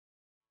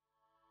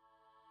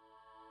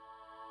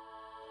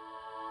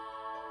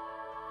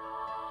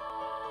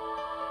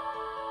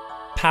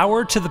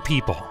Power to the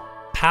people,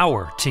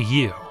 power to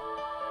you.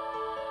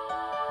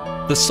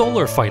 The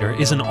SolarFighter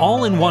is an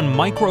all-in-one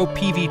micro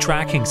PV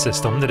tracking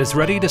system that is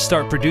ready to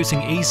start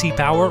producing AC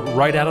power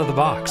right out of the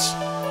box.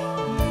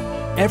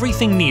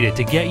 Everything needed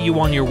to get you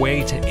on your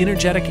way to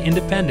energetic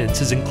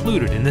independence is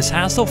included in this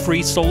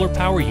hassle-free solar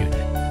power unit.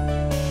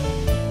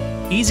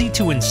 Easy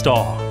to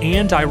install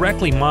and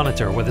directly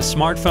monitor with a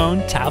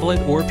smartphone, tablet,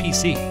 or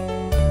PC.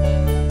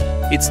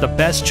 It's the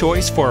best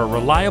choice for a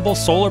reliable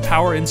solar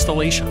power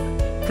installation.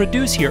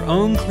 Produce your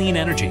own clean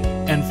energy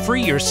and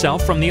free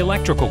yourself from the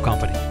electrical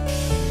company.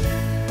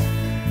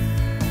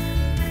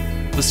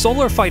 The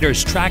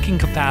SolarFighter's tracking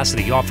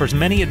capacity offers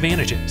many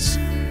advantages.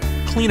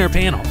 Cleaner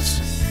panels,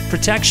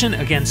 protection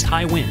against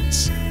high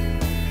winds.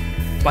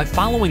 By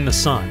following the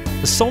sun,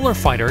 the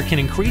SolarFighter can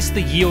increase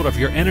the yield of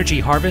your energy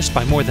harvest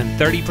by more than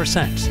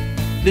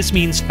 30%. This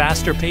means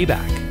faster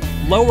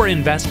payback, lower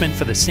investment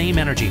for the same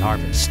energy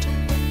harvest.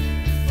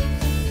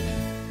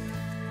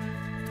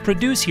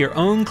 Produce your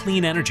own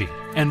clean energy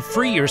and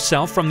free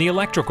yourself from the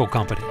electrical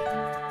company.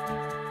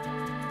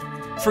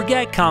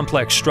 Forget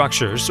complex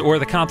structures or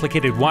the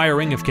complicated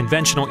wiring of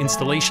conventional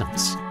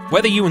installations,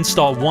 whether you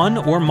install one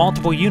or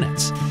multiple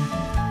units.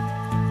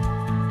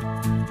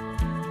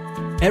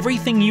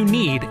 Everything you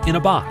need in a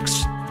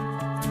box.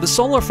 The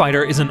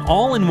SolarFighter is an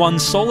all-in-one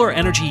solar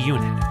energy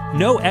unit.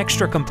 No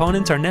extra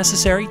components are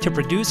necessary to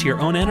produce your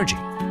own energy.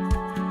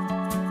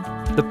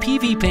 The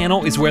PV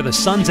panel is where the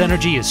sun's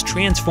energy is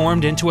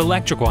transformed into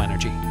electrical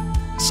energy.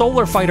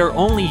 SolarFighter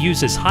only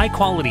uses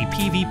high-quality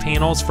PV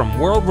panels from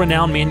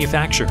world-renowned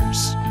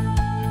manufacturers.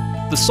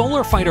 The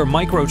SolarFighter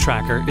Micro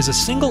Tracker is a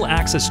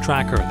single-axis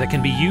tracker that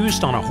can be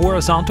used on a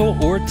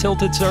horizontal or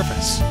tilted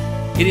surface.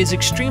 It is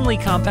extremely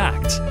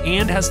compact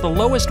and has the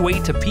lowest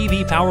weight to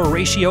PV power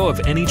ratio of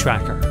any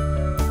tracker.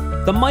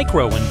 The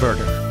Micro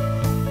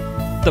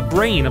Inverter, the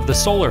brain of the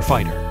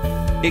SolarFighter.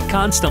 It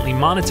constantly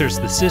monitors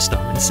the system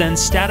and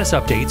sends status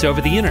updates over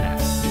the internet.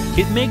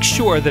 It makes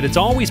sure that it's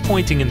always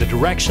pointing in the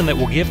direction that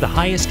will give the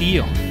highest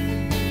yield.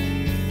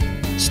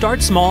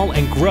 Start small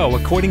and grow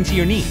according to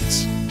your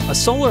needs. A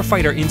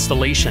SolarFighter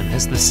installation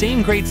has the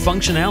same great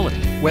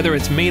functionality, whether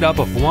it's made up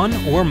of one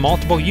or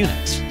multiple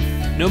units.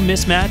 No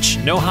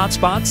mismatch, no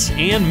hotspots,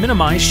 and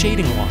minimize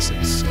shading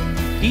losses.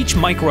 Each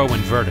micro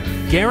inverter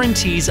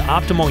guarantees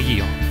optimal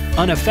yield,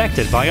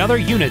 unaffected by other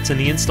units in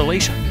the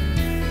installation.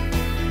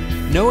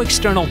 No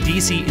external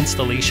DC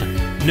installation,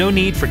 no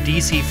need for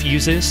DC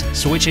fuses,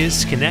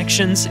 switches,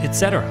 connections,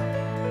 etc.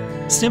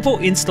 Simple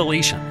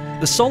installation.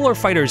 The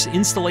SolarFighter's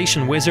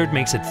installation wizard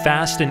makes it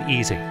fast and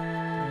easy.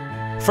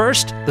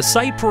 First, the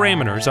site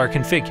parameters are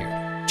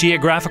configured.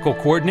 Geographical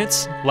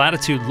coordinates,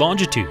 latitude,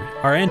 longitude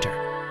are entered.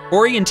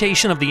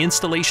 Orientation of the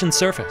installation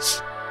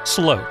surface,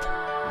 slope.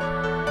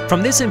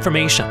 From this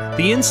information,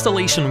 the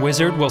installation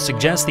wizard will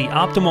suggest the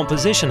optimal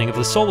positioning of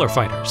the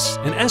SolarFighters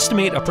and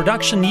estimate a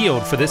production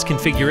yield for this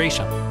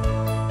configuration.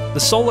 The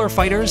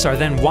SolarFighters are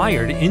then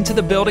wired into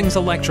the building's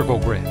electrical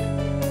grid.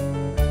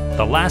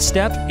 The last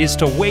step is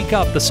to wake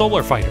up the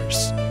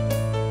SolarFighters.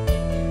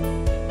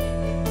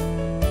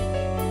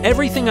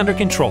 Everything under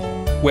control,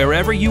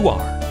 wherever you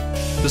are.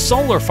 The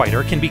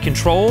SolarFighter can be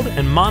controlled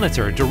and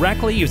monitored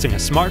directly using a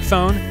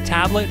smartphone,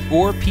 tablet,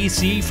 or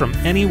PC from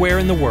anywhere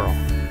in the world.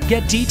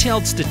 Get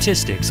detailed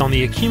statistics on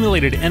the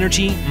accumulated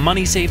energy,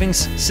 money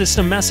savings,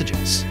 system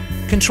messages.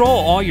 Control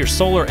all your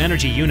solar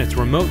energy units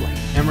remotely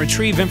and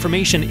retrieve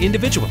information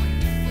individually.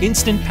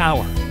 Instant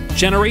power,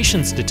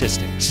 generation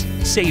statistics,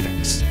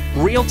 savings,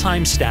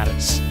 real-time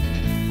status.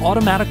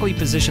 Automatically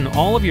position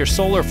all of your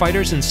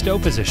SolarFighters in stow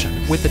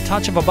position with the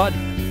touch of a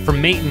button for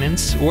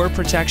maintenance or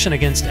protection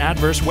against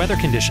adverse weather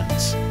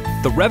conditions.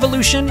 The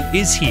revolution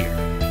is here.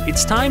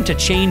 It's time to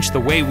change the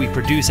way we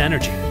produce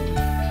energy.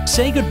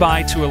 Say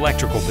goodbye to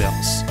electrical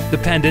bills,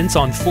 dependence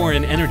on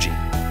foreign energy,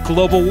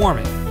 global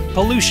warming,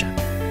 pollution.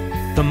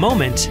 The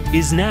moment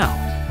is now.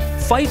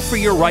 Fight for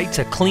your right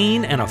to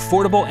clean and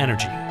affordable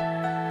energy.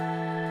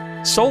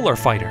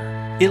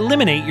 SolarFighter.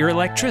 Eliminate your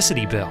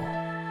electricity bill.